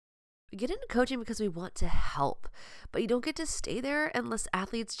We get into coaching because we want to help, but you don't get to stay there unless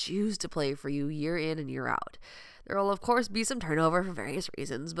athletes choose to play for you year in and year out. There will, of course, be some turnover for various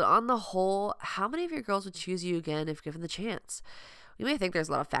reasons, but on the whole, how many of your girls would choose you again if given the chance? We may think there's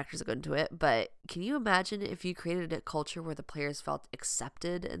a lot of factors that go into it, but can you imagine if you created a culture where the players felt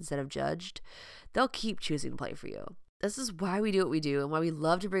accepted instead of judged? They'll keep choosing to play for you. This is why we do what we do and why we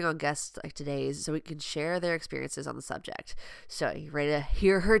love to bring on guests like today's so we can share their experiences on the subject. So, you ready to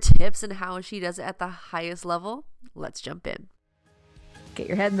hear her tips and how she does it at the highest level? Let's jump in. Get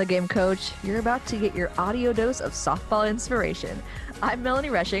your head in the game, coach. You're about to get your audio dose of softball inspiration. I'm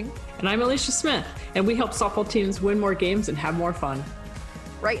Melanie Rushing. And I'm Alicia Smith, and we help softball teams win more games and have more fun.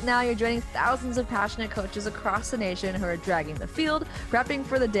 Right now, you're joining thousands of passionate coaches across the nation who are dragging the field, prepping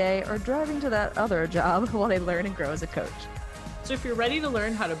for the day, or driving to that other job while they learn and grow as a coach. So if you're ready to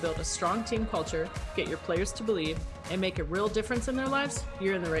learn how to build a strong team culture, get your players to believe, and make a real difference in their lives,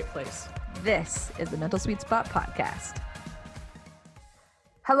 you're in the right place. This is the Mental Sweet Spot Podcast.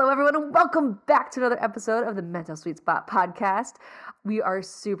 Hello, everyone, and welcome back to another episode of the Mental Sweet Spot Podcast. We are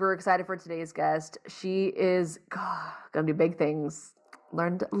super excited for today's guest. She is going to do big things.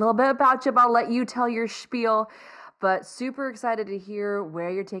 Learned a little bit about you, but I'll let you tell your spiel. But super excited to hear where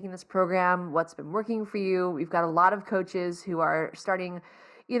you're taking this program, what's been working for you. We've got a lot of coaches who are starting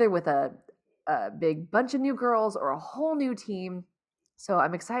either with a big bunch of new girls or a whole new team. So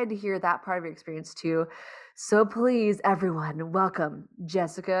I'm excited to hear that part of your experience too. So please, everyone, welcome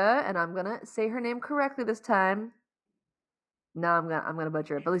Jessica, and I'm gonna say her name correctly this time. No, I'm gonna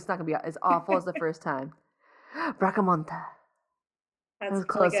butcher it, but at least it's not gonna be as awful as the first time. Bracamonte. That's It was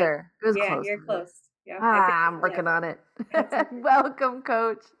really closer. Good. It was yeah, close. you're close. Yeah, I'm working on it. Welcome,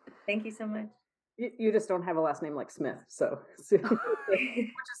 Coach. Thank you so much. You just don't have a last name like Smith, so which is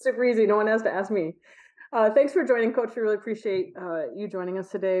super easy. No one has to ask me. Thanks for joining, Coach. We really appreciate you joining us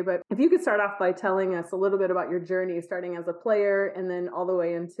today. But if you could start off by telling us a little bit about your journey, starting as a player and then all the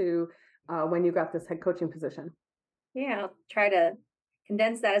way into when you got this head coaching position. Yeah, I'll try to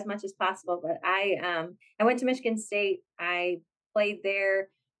condense that as much as possible. But I went to Michigan State. I played there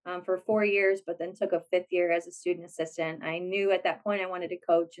for 4 years, but then took a 5th year as a student assistant. I knew at that point I wanted to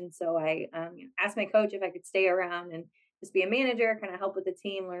coach, and so I asked my coach if I could stay around and just be a manager, kind of help with the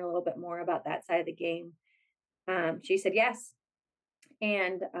team, learn a little bit more about that side of the game. She said yes.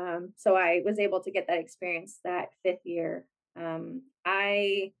 And so I was able to get that experience that 5th year.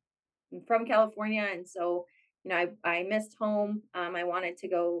 I am from California, and so I missed home. I wanted to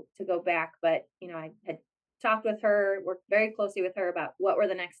go back, but I had talked with her, worked very closely with her about what were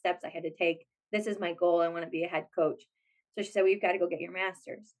the next steps I had to take. This is my goal. I want to be a head coach. So she said, well, you've got to go get your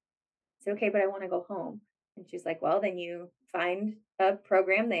master's. I said, okay, but I want to go home. And she's like, well, then you find a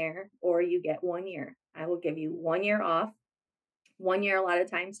program there or you get 1 year. I will give you 1 year off. 1 year, a lot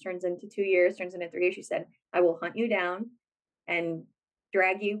of times turns into 2 years, turns into 3 years. She said, I will hunt you down and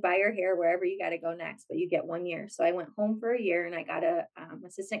drag you by your hair wherever you got to go next, but you get 1 year. So I went home for a year and I got a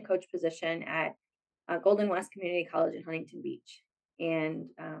assistant coach position at Golden West Community College in Huntington Beach. And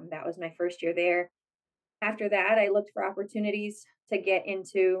that was my first year there. After that, I looked for opportunities to get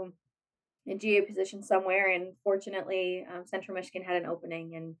into a GA position somewhere. And fortunately, Central Michigan had an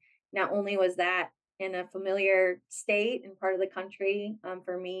opening. And not only was that in a familiar state and part of the country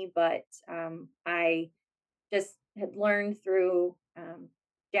for me, but I just had learned through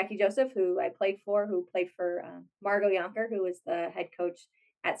Jackie Joseph, who played for Margot Yonker, who was the head coach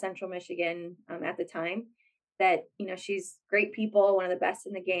at Central Michigan at the time, that, she's great people, one of the best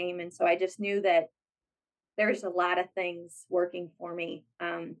in the game. And so I just knew that there's a lot of things working for me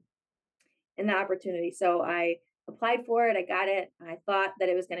in the opportunity. So I applied for it. I got it. I thought that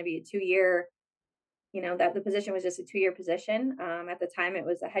it was going to be a 2 year, that the position was just a 2 year position. At the time, it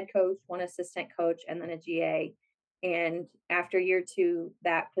was a head coach, one assistant coach, and then a GA. And after year 2,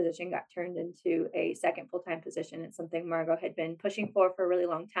 that position got turned into a second full-time position. It's something Margot had been pushing for a really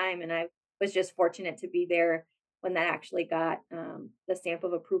long time. And I was just fortunate to be there when that actually got the stamp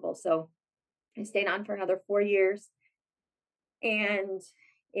of approval. So I stayed on for another 4 years. And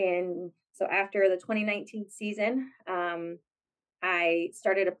so after the 2019 season, I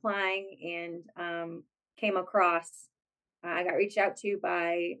started applying and came across, I got reached out to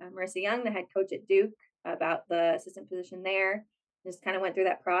by Marissa Young, the head coach at Duke, about the assistant position there. Just kind of went through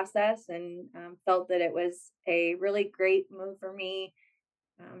that process and felt that it was a really great move for me,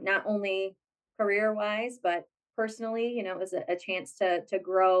 not only career-wise, but personally. It was a chance to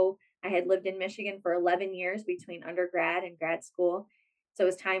grow. I had lived in Michigan for 11 years between undergrad and grad school. So it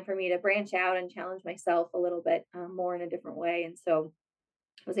was time for me to branch out and challenge myself a little bit more in a different way. And so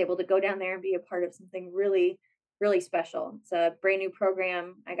I was able to go down there and be a part of something really, really special. It's a brand new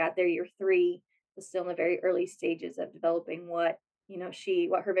program. I got there year 3, was still in the very early stages of developing what,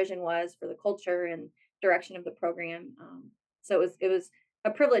 what her vision was for the culture and direction of the program. So it was a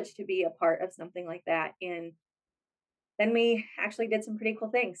privilege to be a part of something like that. And then we actually did some pretty cool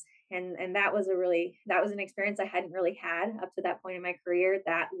things. And that was an experience I hadn't really had up to that point in my career,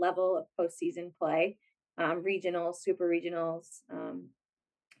 that level of postseason play, regionals, super regionals,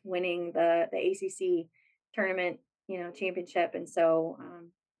 winning the ACC tournament, championship. And so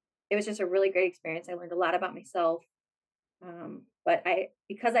it was just a really great experience. I learned a lot about myself. But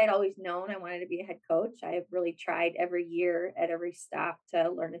because I'd always known I wanted to be a head coach, I have really tried every year at every stop to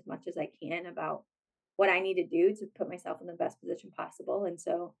learn as much as I can about what I need to do to put myself in the best position possible. And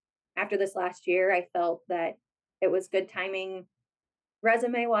so after this last year, I felt that it was good timing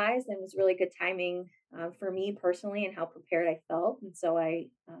resume wise, and was really good timing for me personally and how prepared I felt. And so I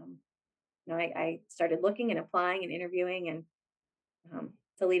started looking and applying and interviewing, and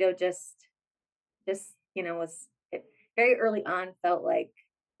Toledo just was very early on felt like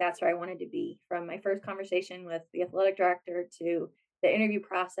that's where I wanted to be. From my first conversation with the athletic director to the interview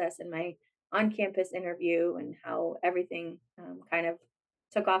process and my on campus interview, and how everything kind of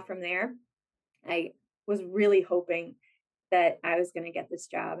took off from there. I was really hoping that I was going to get this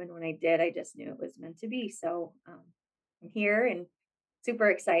job. And when I did, I just knew it was meant to be. So I'm here and super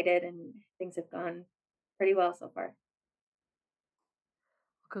excited, and things have gone pretty well so far.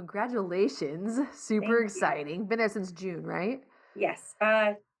 Congratulations. Super Thank you. exciting. Been there since June, right? Yes.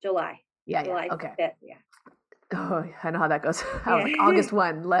 July. Yeah, July okay. 5th. Yeah. Oh, I know how that goes. I was Yeah. like, August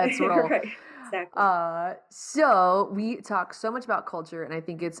 1, let's roll. Right. Exactly. So we talk so much about culture, and I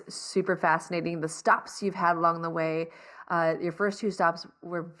think it's super fascinating. The stops you've had along the way, your first 2 stops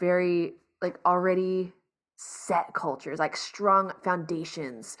were very already set cultures, like strong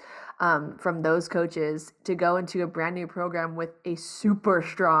foundations from those coaches to go into a brand new program with a super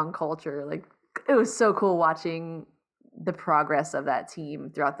strong culture. Like, it was so cool watching the progress of that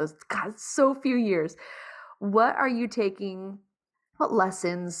team throughout those so few years. What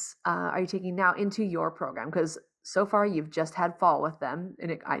lessons are you taking now into your program? Because so far you've just had fall with them,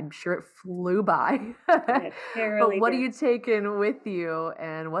 and I'm sure it flew by. It really But what are did. you taking with you,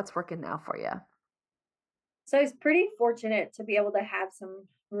 and what's working now for you? So I was pretty fortunate to be able to have some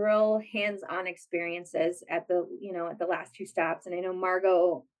real hands-on experiences at the last 2 stops. And I know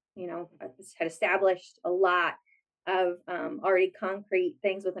Margot, had established a lot of already concrete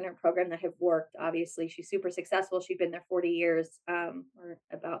things within her program that have worked. Obviously, she's super successful. She'd been there 40 years, or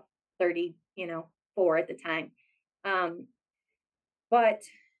about 30, 4 at the time. Um, but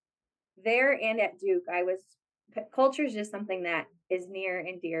there and at Duke, culture is just something that is near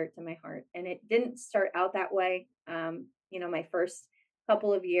and dear to my heart. And it didn't start out that way, my first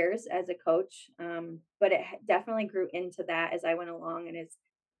couple of years as a coach. But it definitely grew into that as I went along, and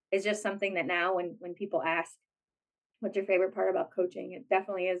is just something that now when people ask, what's your favorite part about coaching? It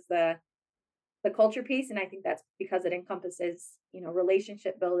definitely is the culture piece. And I think that's because it encompasses,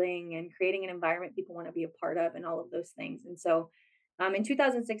 relationship building and creating an environment people want to be a part of, and all of those things. And so in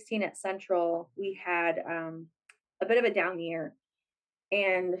 2016 at Central, we had a bit of a down year.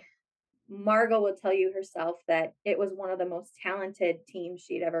 And Margot will tell you herself that it was one of the most talented teams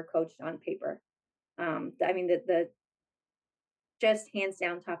she'd ever coached on paper. I mean, the just hands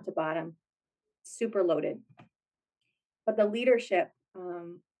down, top to bottom, super loaded. But the leadership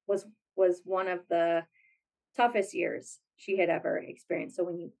was one of the toughest years she had ever experienced. So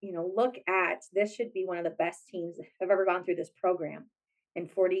when you look at, this should be one of the best teams that have ever gone through this program in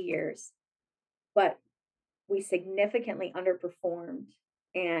 40 years, but we significantly underperformed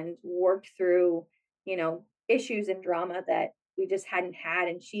and worked through, issues and drama that we just hadn't had,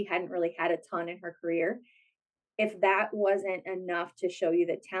 and she hadn't really had a ton in her career. If that wasn't enough to show you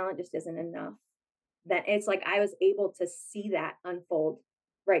that talent just isn't enough, then it's like I was able to see that unfold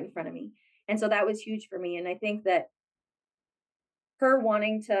right in front of me. And so that was huge for me. And I think that her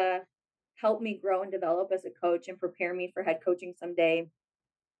wanting to help me grow and develop as a coach and prepare me for head coaching someday,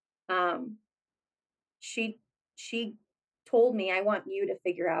 um, she she told me, I want you to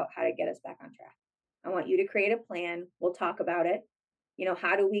figure out how to get us back on track. I want you to create a plan. We'll talk about it.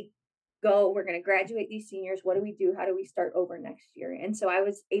 How do we go? We're going to graduate these seniors. What do we do? How do we start over next year? And so I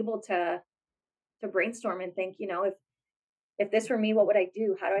was able to brainstorm and think, if this were me, what would I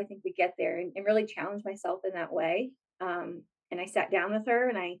do? How do I think we get there? And really challenge myself in that way. And I sat down with her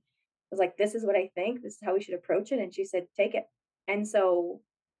and I was like, this is what I think. This is how we should approach it. And she said, take it. And so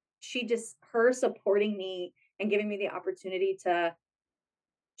her supporting me and giving me the opportunity to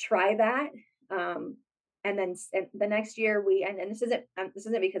try that, And then the next year and this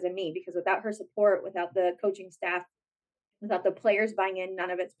isn't because of me, because without her support, without the coaching staff, without the players buying in,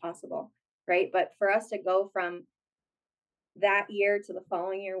 none of it's possible. Right. But for us to go from that year to the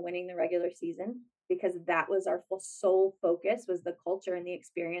following year winning the regular season, because that was our sole focus, was the culture and the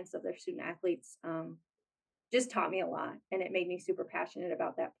experience of their student athletes, just taught me a lot, and it made me super passionate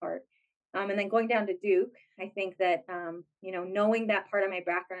about that part. And then going down to Duke, I think that knowing that part of my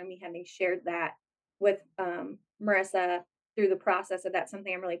background and me having shared that with Marissa through the process of that's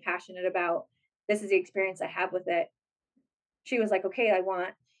something I'm really passionate about. This is the experience I have with it. She was like, okay, I want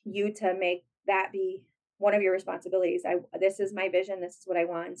you to make that be one of your responsibilities. This is my vision. This is what I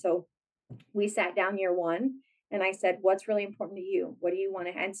want. And so we sat down year one and I said, what's really important to you? What do you want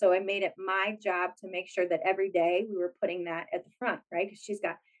to? And so I made it my job to make sure that every day we were putting that at the front, right? Because she's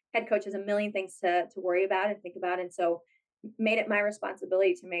got head coach has a million things to worry about and think about. And so made it my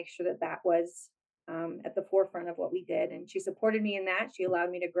responsibility to make sure that that was at the forefront of what we did. And she supported me in that. She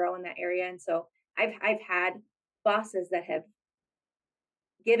allowed me to grow in that area. And so I've had bosses that have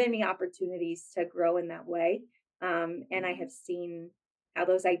given me opportunities to grow in that way. And I have seen how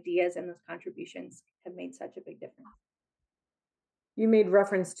those ideas and those contributions have made such a big difference. You made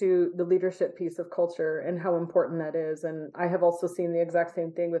reference to the leadership piece of culture and how important that is. And I have also seen the exact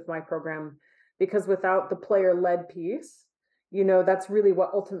same thing with my program, because without the player-led piece, that's really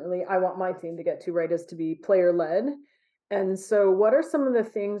what ultimately I want my team to get to, right, is to be player-led. And so what are some of the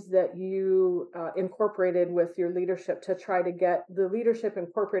things that you incorporated with your leadership to try to get the leadership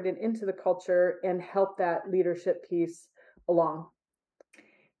incorporated into the culture and help that leadership piece along?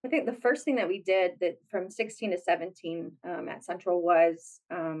 I think the first thing that we did that from 16 to 17 at Central was,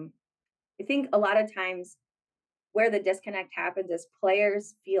 I think a lot of times where the disconnect happens is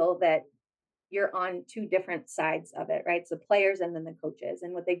players feel that you're on two different sides of it, right? So players and then the coaches.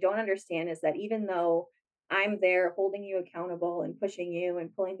 And what they don't understand is that even though I'm there holding you accountable and pushing you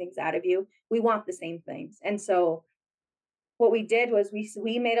and pulling things out of you, we want the same things. And so what we did was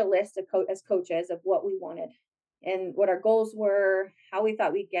we made a list of as coaches of what we wanted and what our goals were, how we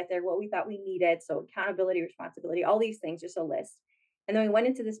thought we'd get there, what we thought we needed. So accountability, responsibility, all these things, just a list. And then we went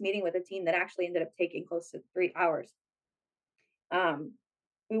into this meeting with a team that actually ended up taking close to 3 hours.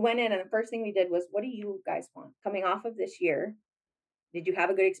 We went in and the first thing we did was, what do you guys want? Coming off of this year, did you have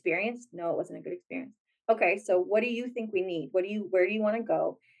a good experience? No, it wasn't a good experience. Okay, so what do you think we need? Where do you want to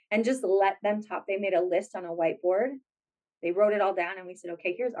go? And just let them talk. They made a list on a whiteboard. They wrote it all down and we said,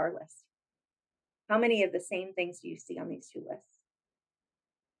 okay, here's our list. How many of the same things do you see on these two lists?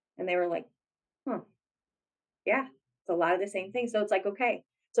 And they were like, yeah, it's a lot of the same things. So it's like, okay,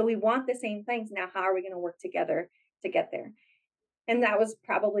 so we want the same things. Now, how are we going to work together to get there? And that was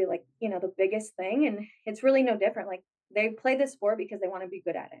probably like, the biggest thing. And it's really no different. Like they play the sport because they want to be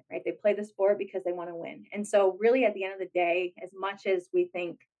good at it, right? They play the sport because they want to win. And so really at the end of the day, as much as we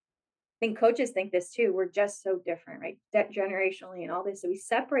think coaches think this too, we're just so different, right? Generationally and all this. So we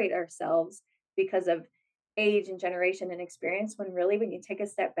separate ourselves because of age and generation and experience, when really, when you take a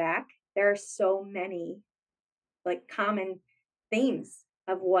step back, there are so many like common themes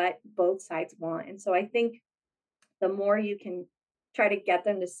of what both sides want. And so I think the more you can try to get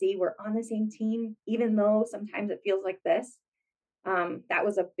them to see we're on the same team, even though sometimes it feels like this, that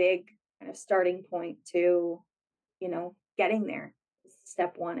was a big kind of starting point to, getting there.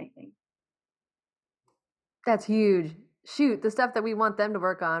 Step one, I think. That's huge. Shoot, the stuff that we want them to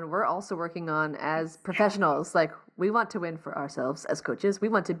work on, we're also working on as professionals. Like, we want to win for ourselves as coaches. We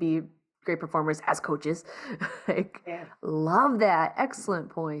want to be great performers as coaches. Love that. Excellent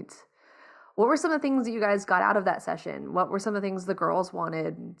point. What were some of the things that you guys got out of that session? What were some of the things the girls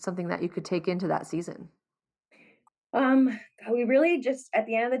wanted, something that you could take into that season? We really just, at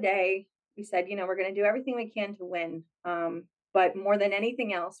the end of the day, we said, we're going to do everything we can to win. But more than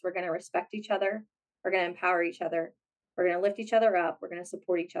anything else, we're going to respect each other. We're going to empower each other. We're going to lift each other up. We're going to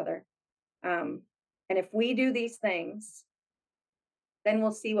support each other. And if we do these things, then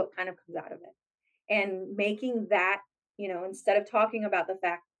we'll see what kind of comes out of it. And making that, instead of talking about the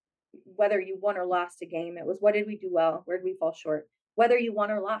fact whether you won or lost a game, it was, what did we do well? Where did we fall short? Whether you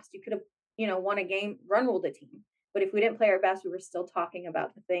won or lost, you could have, won a game, run ruled a team. But if we didn't play our best, we were still talking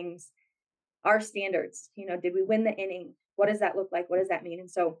about the things, our standards. Did we win the inning? What does that look like? What does that mean? And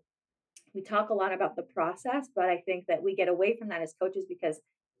so we talk a lot about the process, but I think that we get away from that as coaches because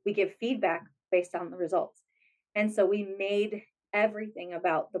we give feedback based on the results. And so we made everything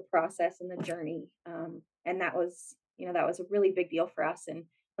about the process and the journey. And that was, that was a really big deal for us. And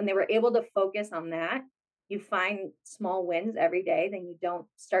when they were able to focus on that, you find small wins every day, then you don't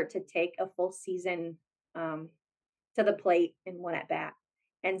start to take a full season to the plate in one at bat.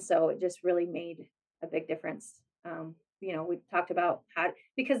 And so it just really made a big difference. We talked about how,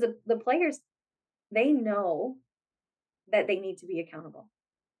 because the players, they know that they need to be accountable.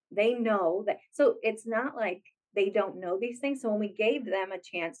 They know that. So it's not like they don't know these things. So when we gave them a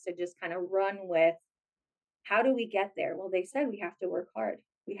chance to just kind of run with, how do we get there? Well, they said we have to work hard.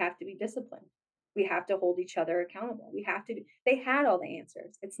 We have to be disciplined. We have to hold each other accountable. They had all the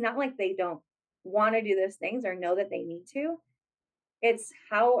answers. It's not like they don't want to do those things or know that they need to. It's,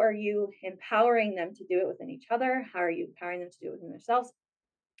 how are you empowering them to do it within each other? How are you empowering them to do it within themselves?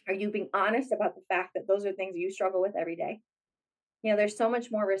 Are you being honest about the fact that those are things you struggle with every day? There's so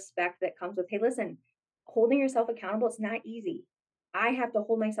much more respect that comes with, hey, listen, holding yourself accountable, it's not easy. I have to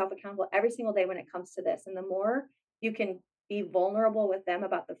hold myself accountable every single day when it comes to this. And the more you can be vulnerable with them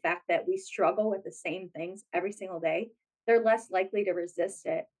about the fact that we struggle with the same things every single day, they're less likely to resist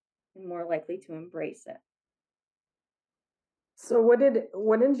it and more likely to embrace it. So what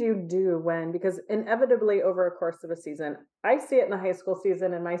did you do when, because inevitably over a course of a season, I see it in the high school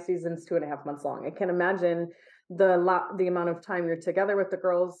season, and my season's 2.5 months long. I can imagine the amount of time you're together with the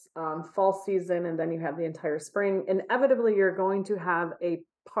girls, fall season, and then you have the entire spring. Inevitably, you're going to have a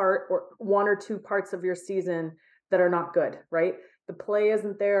part or one or two parts of your season that are not good, right? The play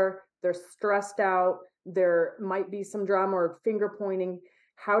isn't there. They're stressed out. There might be some drama or finger pointing.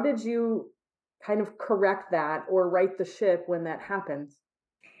 How did you kind of correct that or right the ship when that happens?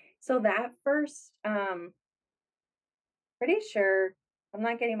 So that first, pretty sure I'm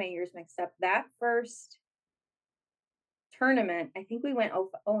not getting my years mixed up. That first tournament, I think we went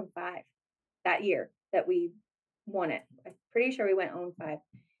 0-5 that year that we won it. I'm pretty sure we went 0-5.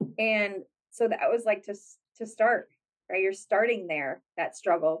 And so that was like to start, right? You're starting there, that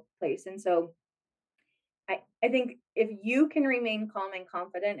struggle place. And so I think if you can remain calm and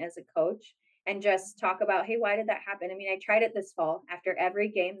confident as a coach and just talk about, hey, why did that happen? I mean, I tried it this fall after every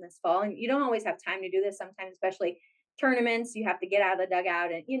game this fall, and you don't always have time to do this sometimes, especially tournaments, you have to get out of the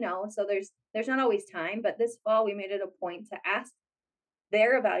dugout and, so there's not always time. But this fall, we made it a point to ask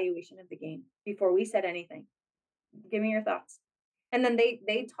their evaluation of the game before we said anything. Give me your thoughts. And then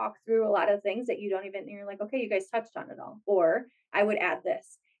they talk through a lot of things that you're like, okay, you guys touched on it all, or I would add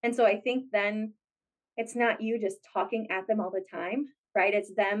this. And so I think then it's not you just talking at them all the time, right?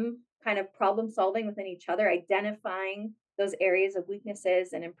 It's them kind of problem solving within each other, identifying those areas of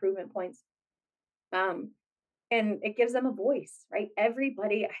weaknesses and improvement points. And it gives them a voice, right?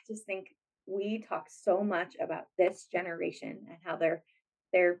 Everybody, I just think we talk so much about this generation and how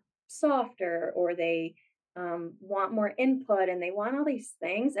they're softer, or they want more input, and they want all these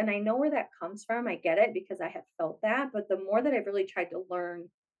things. And I know where that comes from. I get it because I have felt that. But the more that I've really tried to learn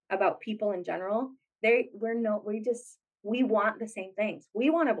about people in general, we want the same things.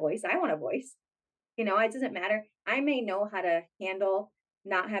 We want a voice. I want a voice. It doesn't matter. I may know how to handle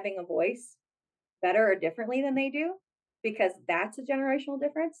not having a voice better or differently than they do, because that's a generational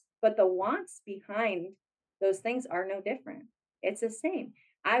difference. But the wants behind those things are no different. It's the same.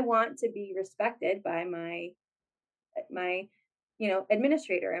 I want to be respected by my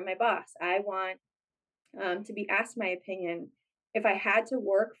administrator and my boss. I want to be asked my opinion. If I had to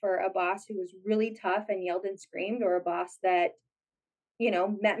work for a boss who was really tough and yelled and screamed, or a boss that,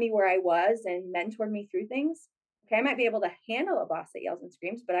 met me where I was and mentored me through things, okay, I might be able to handle a boss that yells and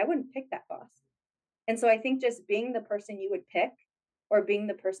screams, but I wouldn't pick that boss. And so I think just being the person you would pick, or being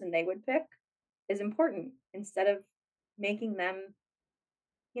the person they would pick, is important, instead of making them,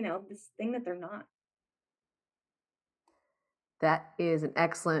 this thing that they're not. That is an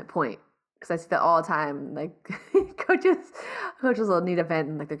excellent point, because I see that all the time. Like coaches will need a vent,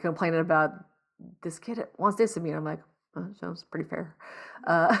 and like they're complaining about, this kid wants this of me, and I'm like, oh, that sounds pretty fair.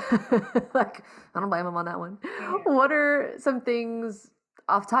 Like, I don't blame him on that one. Yeah. What are some things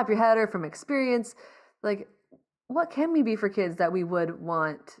off the top of your head or from experience, like what can we be for kids that we would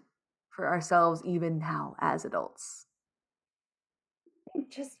want for ourselves even now as adults?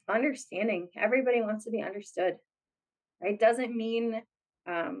 Just understanding. Everybody wants to be understood, right? Doesn't mean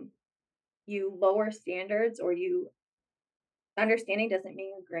you lower standards, or understanding doesn't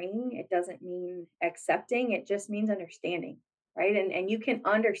mean agreeing. It doesn't mean accepting. It just means understanding, right? And you can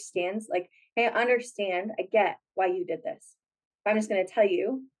understand, like, hey, I understand. I get why you did this. I'm just going to tell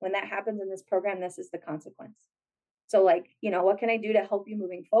you, when that happens in this program, this is the consequence. So, like, what can I do to help you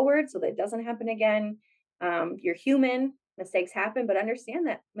moving forward so that it doesn't happen again? You're human. Mistakes happen, but understand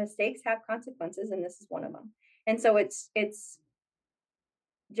that mistakes have consequences, and this is one of them. And so it's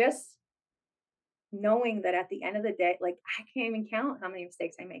just knowing that at the end of the day, like, I can't even count how many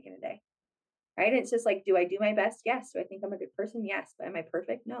mistakes I make in a day, right? It's just like, do I do my best? Yes. Do I think I'm a good person? Yes. But am I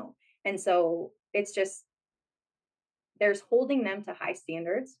perfect? No. And so it's just, there's holding them to high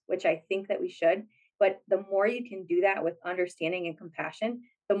standards, which I think that we should, But the more you can do that with understanding and compassion,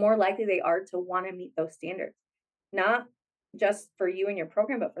 the more likely they are to want to meet those standards, not just for you and your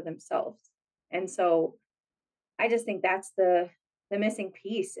program, but for themselves. And so I just think that's the missing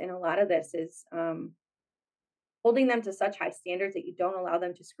piece in a lot of this is holding them to such high standards that you don't allow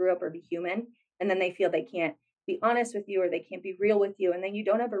them to screw up or be human. And then they feel they can't be honest with you or they can't be real with you. And then you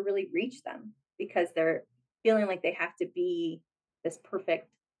don't ever really reach them because they're feeling like they have to be this perfect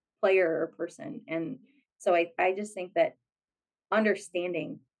player or person. And so I just think that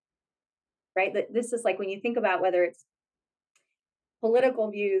understanding, right? That this is like when you think about whether it's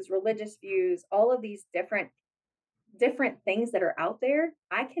political views, religious views, all of these different things that are out there,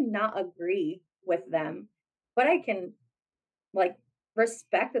 I cannot agree with them, but I can like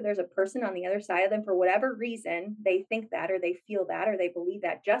respect that there's a person on the other side of them for whatever reason they think that or they feel that or they believe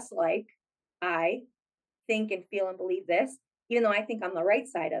that, just like I think and feel and believe this, even though I think I'm the right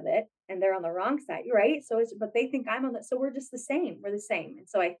side of it and they're on the wrong side, right? So it's, but they think I'm on the, so we're just the same. We're the same. And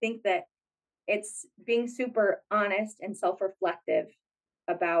so I think that it's being super honest and self-reflective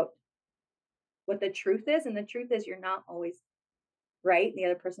about what the truth is. And the truth is you're not always right. The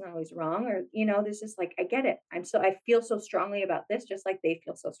other person always wrong. Or, there's just like, I get it. I feel so strongly about this, just like they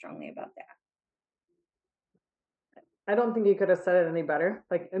feel so strongly about that. I don't think you could have said it any better.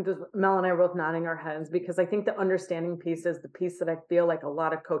 Like, and just Mel and I are both nodding our heads because I think the understanding piece is the piece that I feel like a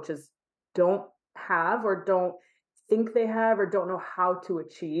lot of coaches don't have or don't think they have or don't know how to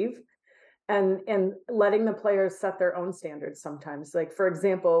achieve. And letting the players set their own standards sometimes. Like, for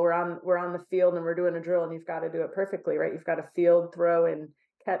example, we're on the field and we're doing a drill and you've got to do it perfectly, right? You've got to field, throw, and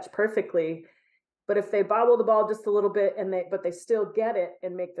catch perfectly. But if they bobble the ball just a little bit but they still get it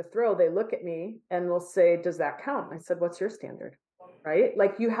and make the throw, they look at me and will say, does that count? I said, what's your standard? Right?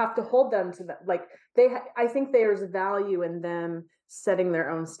 Like, you have to hold them to that. Like, I think there's value in them setting their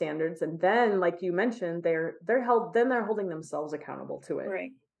own standards. And then, like you mentioned, they're holding themselves accountable to it.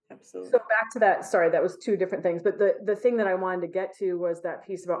 Right. Absolutely. So back to that, sorry, that was two different things, but the thing that I wanted to get to was that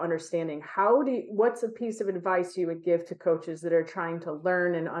piece about understanding. What's a piece of advice you would give to coaches that are trying to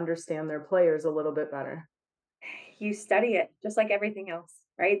learn and understand their players a little bit better? You study it just like everything else,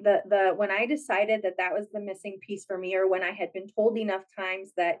 right? When I decided that was the missing piece for me, or when I had been told enough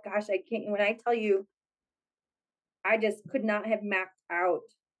times that, gosh, I can't, when I tell you, I just could not have mapped out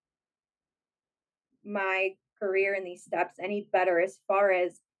my career in these steps any better as far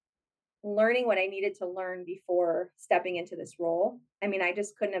as learning what I needed to learn before stepping into this role. I mean, I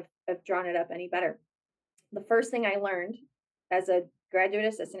just couldn't have drawn it up any better. The first thing I learned as a graduate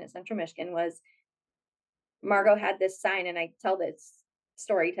assistant at Central Michigan was Margot had this sign, and I tell this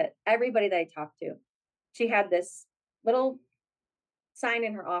story to everybody that I talk to. She had this little sign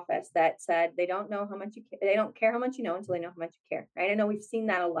in her office that said, they don't care how much you know until they know how much you care. Right. I know we've seen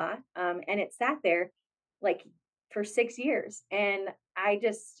that a lot. And it sat there like for 6 years. And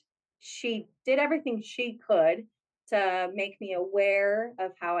she did everything she could to make me aware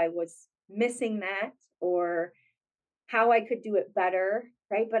of how I was missing that or how I could do it better.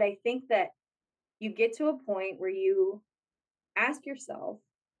 Right. But I think that you get to a point where you ask yourself,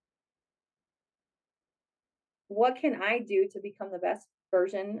 what can I do to become the best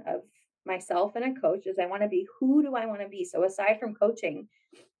version of myself and a coach as I want to be? Who do I want to be? So aside from coaching,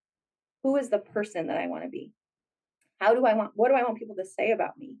 who is the person that I want to be? What do I want people to say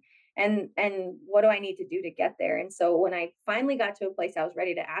about me? And what do I need to do to get there? And so when I finally got to a place I was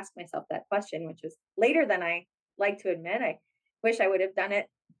ready to ask myself that question, which was later than I like to admit, I wish I would have done it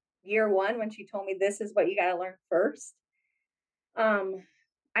year one when she told me this is what you got to learn first.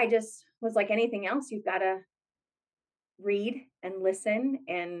 I just was like anything else, you've got to read and listen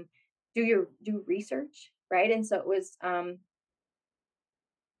and do research, right? And so it was I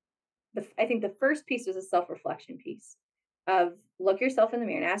think the first piece was a self-reflection piece of look yourself in the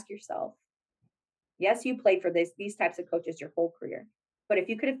mirror and ask yourself, yes, you played for these types of coaches your whole career, but if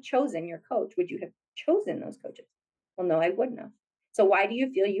you could have chosen your coach, would you have chosen those coaches? Well, no, I wouldn't have. So why do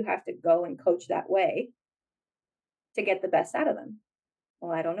you feel you have to go and coach that way to get the best out of them?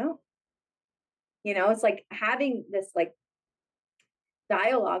 Well, I don't know. It's like having this like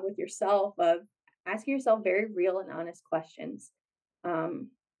dialogue with yourself of asking yourself very real and honest questions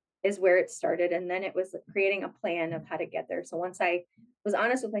is where it started. And then it was creating a plan of how to get there. So once I was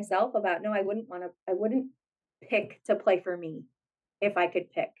honest with myself about, no, I wouldn't pick to play for me if I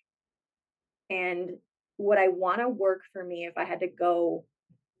could pick. And would I want to work for me if I had to go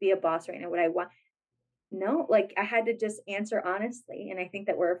be a boss right now? Would I want? No, like I had to just answer honestly. And I think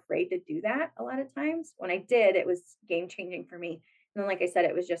that we're afraid to do that a lot of times. When I did, it was game changing for me. And then, like I said,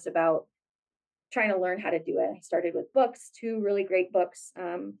 it was just about trying to learn how to do it. I started with books, 2 really great books.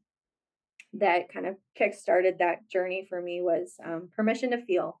 that kind of kickstarted that journey for me was permission to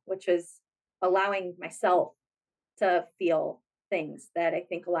feel, which was allowing myself to feel things that I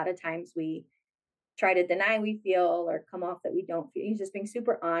think a lot of times we try to deny we feel or come off that we don't feel. Just being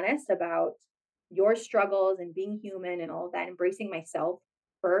super honest about your struggles and being human and all of that, embracing myself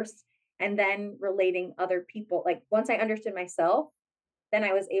first, and then relating other people. Like once I understood myself, then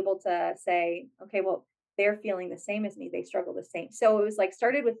I was able to say, okay, well, they're feeling the same as me. They struggle the same. So it was like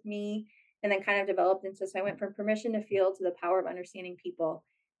started with me and then kind of developed into, so I went from permission to feel to the power of understanding people.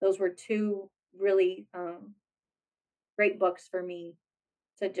 Those were two really great books for me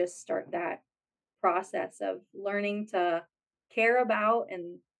to just start that process of learning to care about,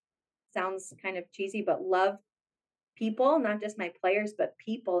 and sounds kind of cheesy, but love people, not just my players, but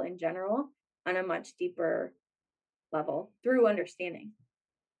people in general on a much deeper level through understanding.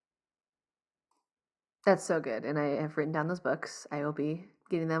 That's so good. And I have written down those books. I will be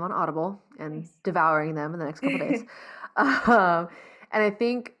getting them on Audible and Nice. devouring them in the next couple days. And I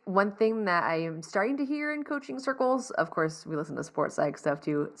think one thing that I am starting to hear in coaching circles, of course, we listen to sports psych stuff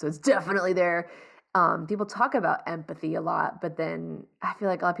too, so it's definitely there. People talk about empathy a lot, but then I feel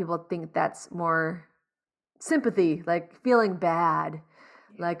like a lot of people think that's more sympathy, like feeling bad.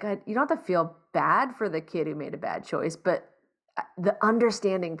 Like you don't have to feel bad for the kid who made a bad choice, but the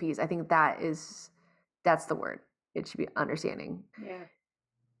understanding piece, I think that's the word. It should be understanding. Yeah.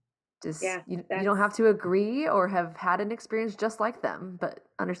 Just Yeah, you don't have to agree or have had an experience just like them, but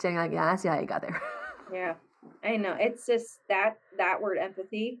understanding like, yeah, I see how you got there. Yeah, I know. It's just that word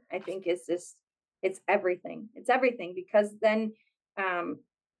empathy, I think is just, it's everything. It's everything, because then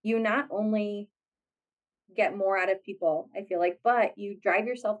you not only get more out of people, I feel like, but you drive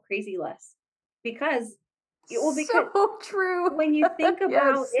yourself crazy less, because So true. when you think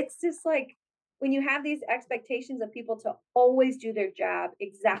about Yes. it's just like when you have these expectations of people to always do their job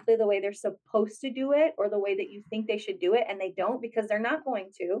exactly the way they're supposed to do it, or the way that you think they should do it, and they don't, because they're not going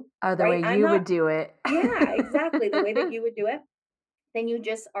to. Or the Right? way you would do it. Yeah, exactly. The way that you would do it. Then you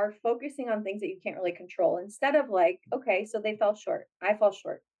just are focusing on things that you can't really control, instead of like, okay, so they fell short. I fall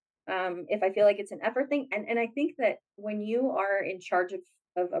short. If I feel like it's an effort thing. And I think that when you are in charge of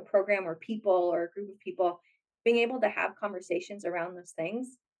a program or people or a group of people, being able to have conversations around those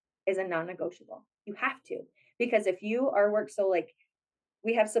things is a non-negotiable. You have to, because if you are so like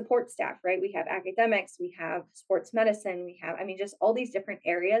we have support staff, right? We have academics, we have sports medicine, we have, I mean, just all these different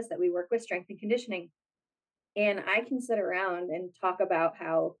areas that we work with, strength and conditioning. And I can sit around and talk about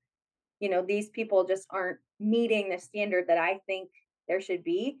how, these people just aren't meeting the standard that I think there should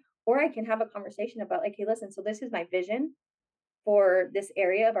be. Or I can have a conversation about like, hey, listen, so this is my vision for this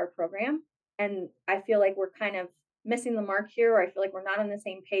area of our program. And I feel like we're kind of missing the mark here, or I feel like we're not on the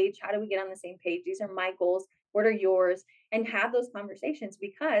same page. How do we get on the same page? These are my goals. What are yours? And have those conversations,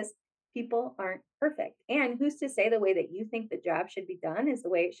 because people aren't perfect. And who's to say the way that you think the job should be done is the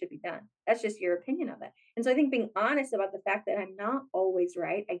way it should be done? That's just your opinion of it. And so I think being honest about the fact that I'm not always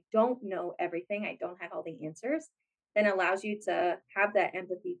right, I don't know everything, I don't have all the answers, then allows you to have that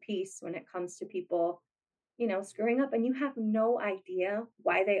empathy piece when it comes to people, screwing up, and you have no idea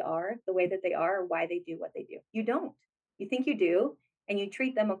why they are the way that they are, or why they do what they do. You don't. You think you do, and you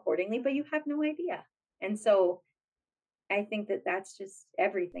treat them accordingly, but you have no idea. And so I think that that's just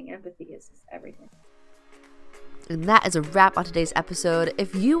everything. Empathy is just everything. And that is a wrap on today's episode.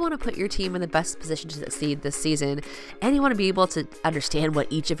 If you want to put your team in the best position to succeed this season, and you want to be able to understand what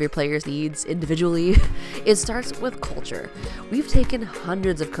each of your players needs individually, it starts with culture. We've taken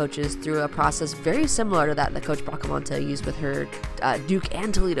hundreds of coaches through a process very similar to that Coach Bracamonte used with her Duke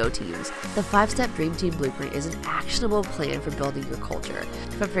and Toledo teams. The 5-step Dream Team Blueprint is an actionable plan for building your culture.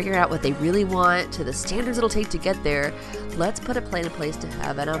 From figuring out what they really want to the standards it'll take to get there, let's put a plan in place to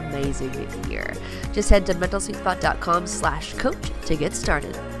have an amazing year. Just head to mentalsweetspot.com/coach to get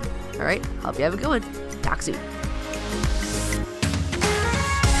started. All right, hope you have a good one. Talk soon.